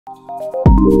Hi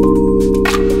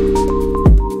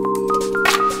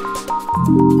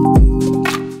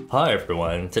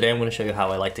everyone, today I'm going to show you how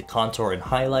I like to contour and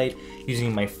highlight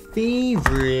using my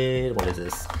favorite, what is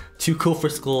this? Too Cool for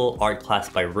School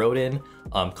Artclass by Rodin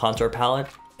contour palette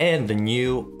and the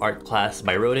new Artclass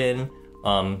by Rodin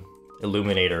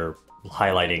illuminator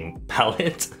highlighting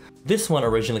palette. This one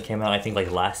originally came out I think like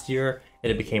last year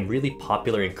and it became really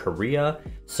popular in Korea.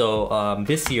 So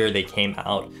this year they came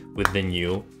out with the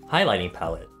new highlighting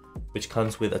palette, which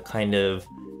comes with a kind of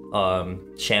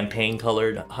champagne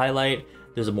colored highlight.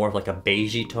 There's more of like a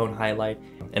beigey tone highlight.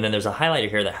 And then there's a highlighter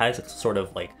here that has a sort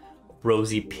of like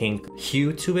rosy pink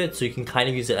hue to it. So you can kind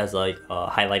of use it as like a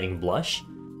highlighting blush.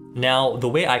 Now, the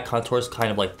way I contour is kind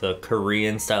of like the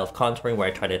Korean style of contouring where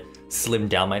I try to slim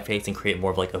down my face and create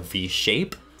more of like a V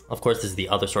shape. Of course, this is the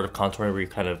other sort of contouring where you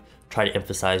kind of try to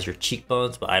emphasize your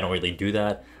cheekbones, but I don't really do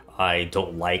that. I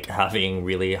don't like having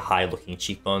really high looking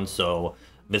cheekbones, so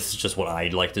this is just what I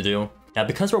like to do. Now,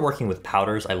 because we're working with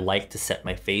powders, I like to set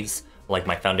my face, like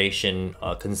my foundation,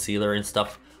 concealer and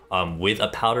stuff, with a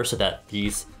powder so that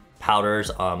these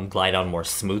powders glide on more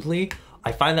smoothly.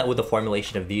 I find that with the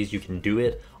formulation of these, you can do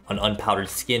it on unpowdered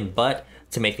skin, but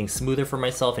to make things smoother for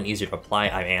myself and easier to apply,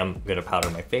 I am gonna powder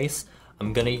my face.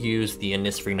 I'm gonna use the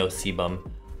Innisfree No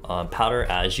Sebum powder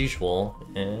as usual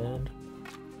and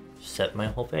set my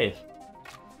whole face.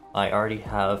 I already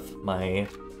have my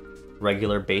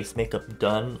regular base makeup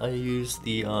done. I use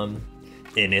the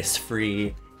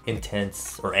Innisfree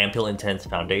Intense or Ampoule Intense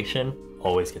foundation.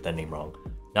 Always get that name wrong.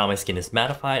 Now my skin is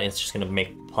mattified and it's just gonna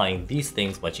make applying these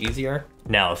things much easier.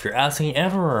 Now, if you're asking,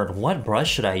 Everard, what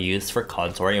brush should I use for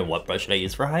contouring and what brush should I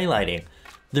use for highlighting?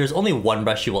 There's only one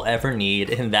brush you will ever need,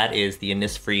 and that is the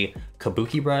Innisfree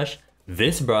Kabuki brush.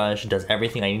 This brush does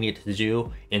everything I need it to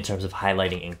do in terms of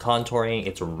highlighting and contouring.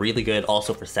 It's really good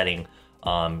also for setting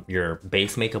your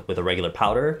base makeup with a regular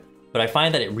powder, but I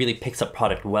find that it really picks up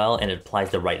product well and it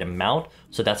applies the right amount,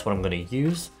 so that's what I'm going to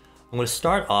use. I'm going to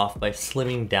start off by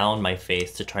slimming down my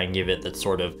face to try and give it that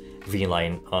sort of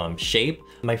V-line shape.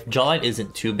 My jawline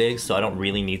isn't too big, so I don't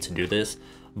really need to do this,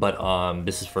 but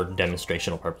this is for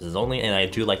demonstrational purposes only, and I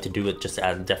do like to do it just to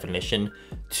add definition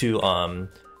to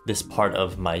this part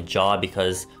of my jaw,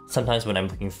 because sometimes when I'm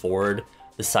looking forward,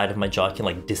 the side of my jaw can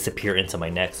like disappear into my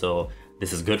neck, so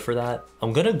this is good for that.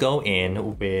 I'm gonna go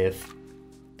in with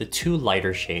the two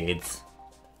lighter shades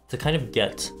to kind of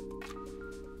get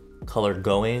color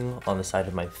going on the side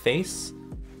of my face,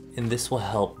 and this will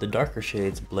help the darker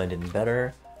shades blend in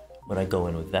better when I go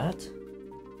in with that.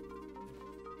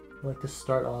 I like to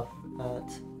start off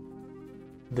at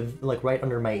the right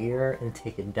under my ear and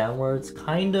take it downwards,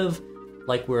 kind of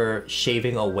like we're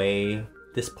shaving away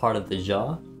this part of the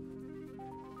jaw.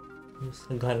 Just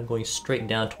kind of going straight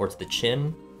down towards the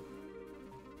chin.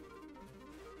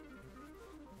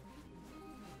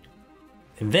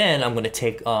 And then I'm going to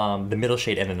take the middle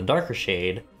shade and then the darker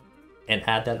shade and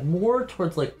add that more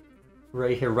towards like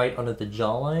right here, right under the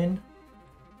jawline.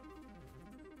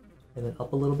 And then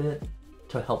up a little bit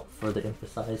to help further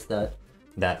emphasize that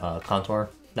contour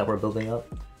that we're building up.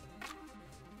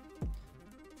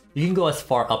 You can go as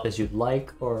far up as you'd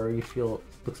like, or you feel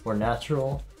it looks more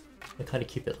natural, and kind of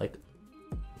keep it like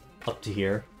up to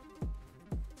here.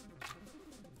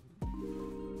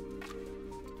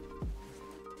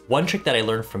 One trick that I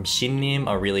learned from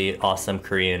Shinnim, a really awesome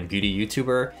Korean beauty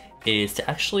YouTuber, is to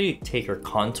actually take your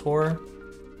contour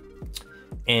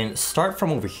and start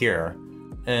from over here,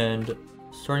 and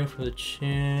starting from the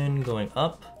chin, going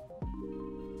up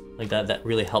like that. That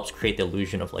really helps create the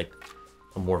illusion of like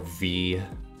a more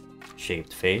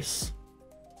V-shaped face.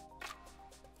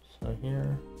 So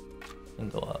here,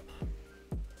 and go up.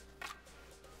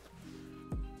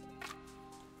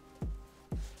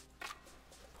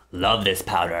 Love this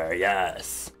powder,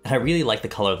 yes! And I really like the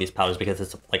color of these powders because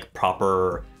it's like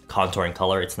proper contouring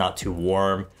color. It's not too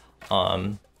warm.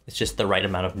 It's just the right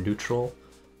amount of neutral.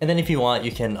 And then if you want,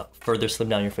 you can further slim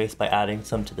down your face by adding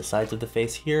some to the sides of the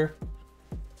face here.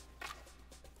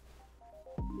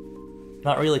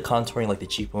 Not really contouring like the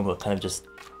cheekbone, but kind of just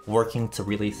working to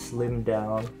really slim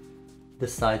down the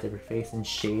sides of your face and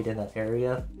shade in that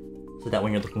area, so that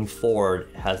when you're looking forward,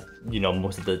 it has, you know,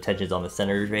 most of the attention is on the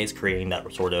center of your face, creating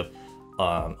that sort of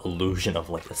illusion of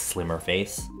like a slimmer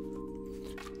face.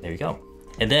 There you go.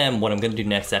 And then what I'm gonna do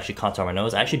next is actually contour my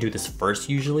nose. I actually do this first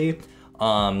usually.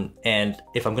 And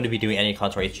if I'm gonna be doing any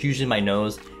contour, it's usually my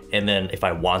nose, and then if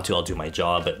I want to, I'll do my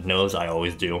jaw, but nose I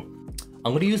always do.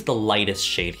 I'm gonna use the lightest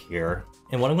shade here.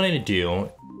 And what I'm going to do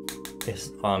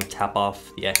is tap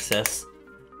off the excess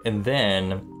and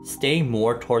then stay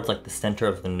more towards like the center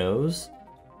of the nose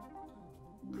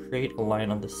create a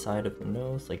line on the side of the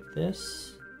nose like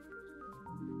this.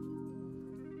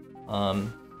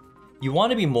 You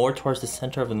want to be more towards the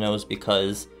center of the nose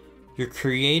because you're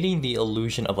creating the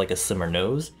illusion of like a simmer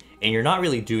nose, and you're not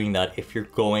really doing that if you're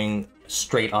going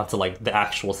straight onto like the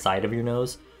actual side of your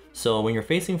nose. So when you're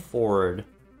facing forward,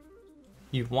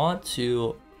 you want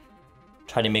to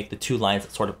try to make the two lines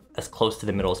sort of as close to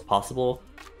the middle as possible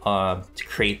to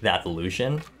create that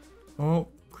illusion. Oh,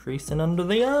 creasing under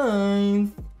the eyes.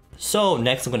 So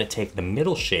next I'm going to take the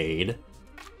middle shade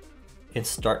and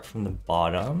start from the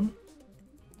bottom.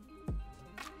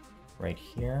 Right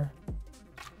here.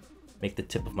 Make the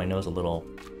tip of my nose a little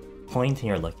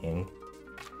pointier looking.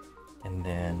 And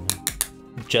then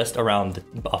just around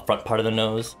the front part of the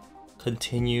nose,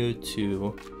 continue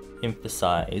to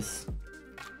emphasize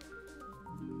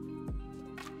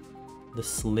the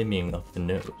slimming of the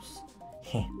nose.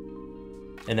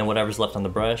 And then whatever's left on the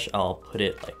brush, I'll put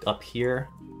it like up here.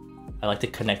 I like to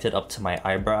connect it up to my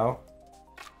eyebrow,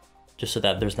 just so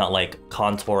that there's not like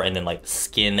contour and then like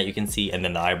skin that you can see and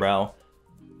then the eyebrow.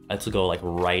 I have to go like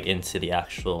right into the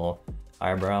actual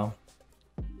eyebrow.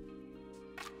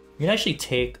 You can actually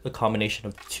take a combination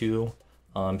of two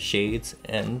shades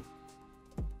and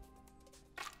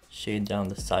shade down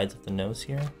the sides of the nose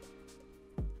here.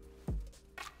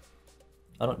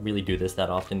 I don't really do this that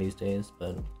often these days,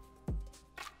 but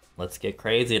let's get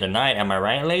crazy tonight, am I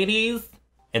right, ladies?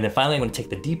 And then finally I'm gonna take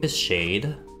the deepest shade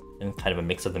and kind of a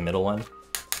mix of the middle one,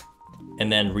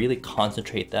 and then really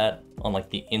concentrate that on like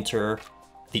the inner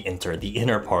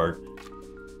part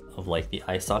of like the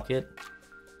eye socket,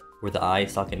 where the eye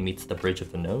socket meets the bridge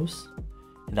of the nose.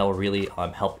 And that will really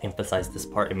help emphasize this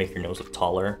part and make your nose look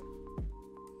taller.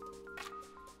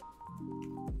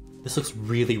 This looks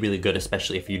really, really good,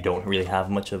 especially if you don't really have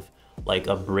much of like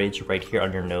a bridge right here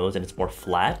on your nose and it's more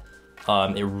flat.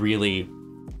 It really,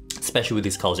 especially with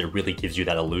these colors, it really gives you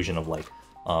that illusion of like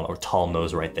a tall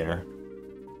nose right there.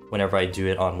 Whenever I do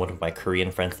it on one of my Korean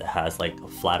friends that has like a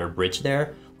flatter bridge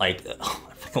there, like, oh,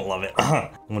 I fucking love it. I'm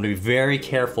gonna be very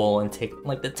careful and take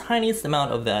like the tiniest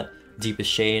amount of that deepest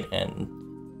shade, and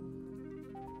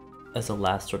as a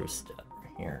last sort of step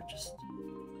right here, just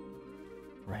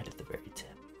right at the very tip.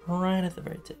 Right at the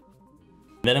very tip.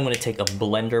 Then I'm going to take a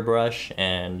blender brush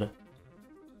and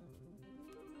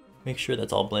make sure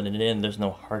that's all blended in. There's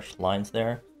no harsh lines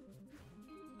there.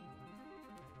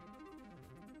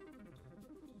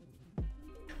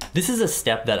 This is a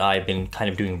step that I've been kind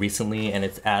of doing recently, and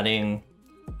it's adding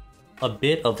a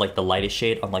bit of like the lightest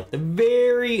shade on like the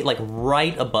very, like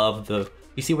right above the,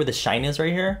 you see where the shine is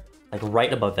right here? Like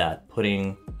right above that,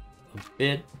 putting a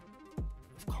bit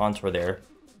of contour there.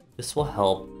 This will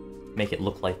help make it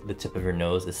look like the tip of your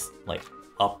nose is like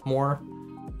up more.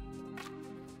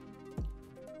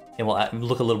 It will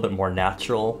look a little bit more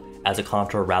natural as a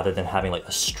contour rather than having like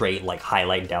a straight like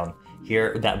highlight down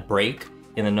here. That break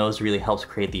in the nose really helps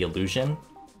create the illusion.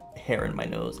 Hair in my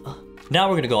nose. Ugh. Now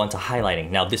we're gonna go on to highlighting.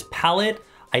 Now this palette,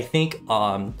 I think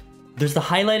there's the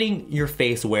highlighting your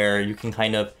face where you can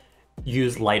kind of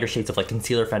use lighter shades of like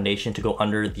concealer foundation to go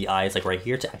under the eyes, like right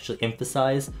here, to actually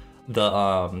emphasize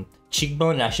the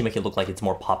cheekbone and actually make it look like it's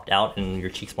more popped out and your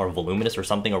cheeks more voluminous or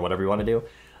something, or whatever you want to do.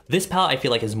 This palette I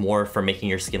feel like is more for making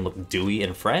your skin look dewy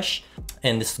and fresh,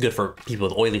 and this is good for people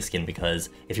with oily skin because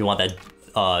if you want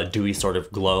that dewy sort of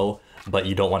glow but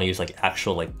you don't want to use like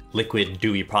actual like liquid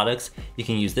dewy products, you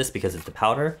can use this because it's the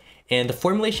powder. And the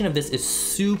formulation of this is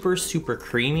super, super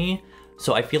creamy,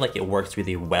 so I feel like it works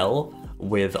really well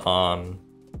with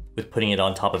putting it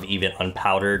on top of even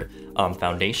unpowdered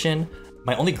foundation.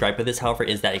 My only gripe with this, however,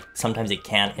 is that sometimes it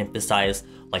can emphasize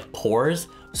like pores.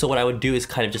 So what I would do is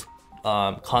kind of just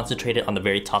concentrate it on the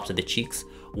very tops of the cheeks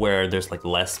where there's like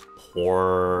less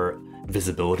pore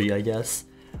visibility, I guess.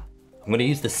 I'm gonna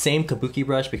use the same kabuki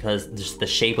brush because just the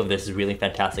shape of this is really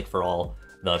fantastic for all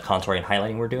the contouring and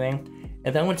highlighting we're doing.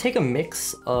 And then I'm gonna take a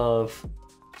mix of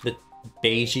the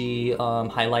beigey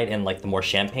highlight and like the more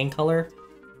champagne color.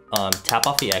 Tap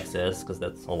off the excess because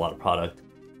that's a lot of product.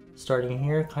 Starting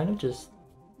here, kind of just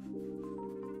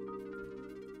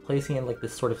placing in like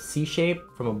this sort of C shape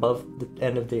from above the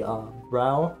end of the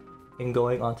brow and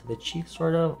going onto the cheek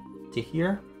sort of to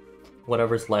here.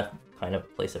 Whatever's left, kind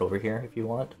of place it over here if you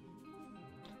want.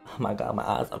 Oh my god, my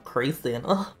eyes are creasing.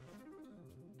 Ugh.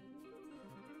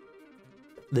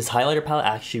 This highlighter palette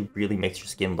actually really makes your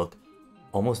skin look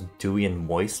almost dewy and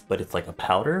moist, but it's like a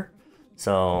powder.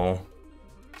 So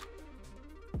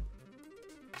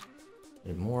a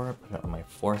bit more, put it on my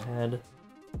forehead.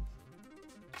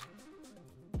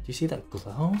 Do you see that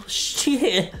glow?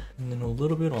 Shit! And then a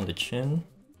little bit on the chin.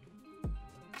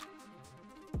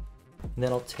 And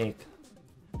then I'll take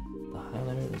the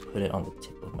highlighter put it on the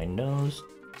tip of my nose.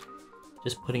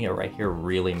 Just putting it right here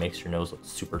really makes your nose look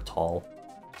super tall.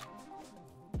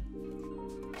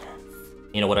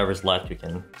 You know, whatever's left, you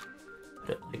can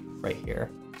put it like right here.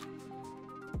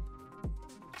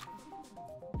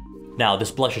 Now,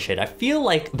 this blusher shade, I feel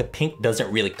like the pink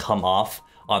doesn't really come off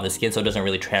on the skin, so it doesn't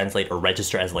really translate or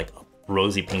register as like a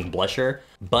rosy pink blusher,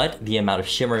 but the amount of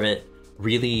shimmer of it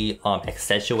really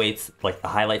accentuates like the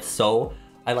highlights. So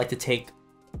I like to take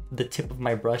the tip of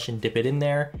my brush and dip it in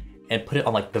there and put it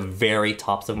on like the very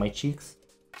tops of my cheeks.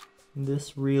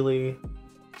 This really,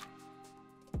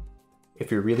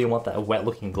 if you really want that wet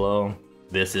looking glow,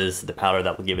 this is the powder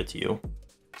that will give it to you.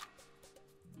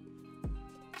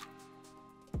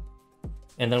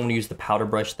 And then I'm gonna use the powder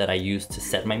brush that I use to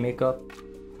set my makeup,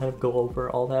 kind of go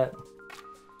over all that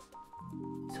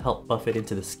to help buff it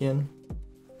into the skin.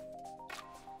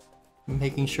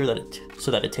 Making sure that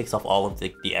it takes off all of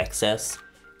the excess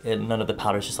and none of the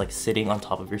powder is just like sitting on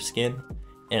top of your skin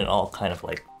and it all kind of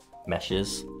like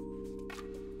meshes.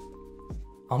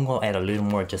 I'm gonna add a little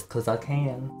more just cause I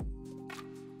can.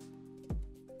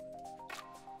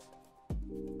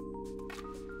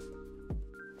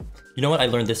 You know what, I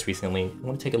learned this recently. I'm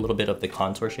gonna take a little bit of the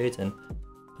contour shades and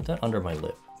put that under my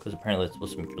lip because apparently it's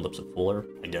supposed to make your lips look fuller,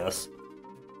 I guess.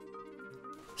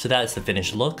 So that is the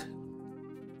finished look.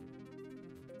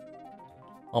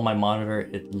 On my monitor,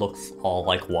 it looks all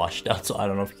like washed out, so I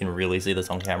don't know if you can really see this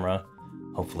on camera.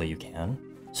 Hopefully you can.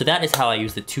 So that is how I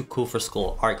use the Too Cool for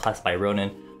School Artclass by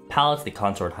Rodin palettes, the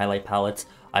contour and highlight palettes.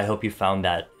 I hope you found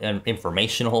that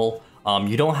informational.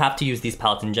 You don't have to use these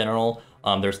palettes in general.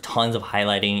 There's tons of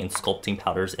highlighting and sculpting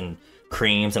powders and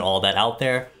creams and all that out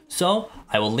there. So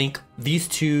I will link these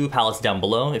two palettes down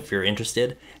below if you're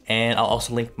interested. And I'll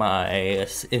also link my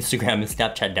Instagram and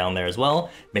Snapchat down there as well.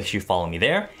 Make sure you follow me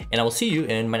there. And I will see you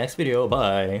in my next video.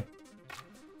 Bye.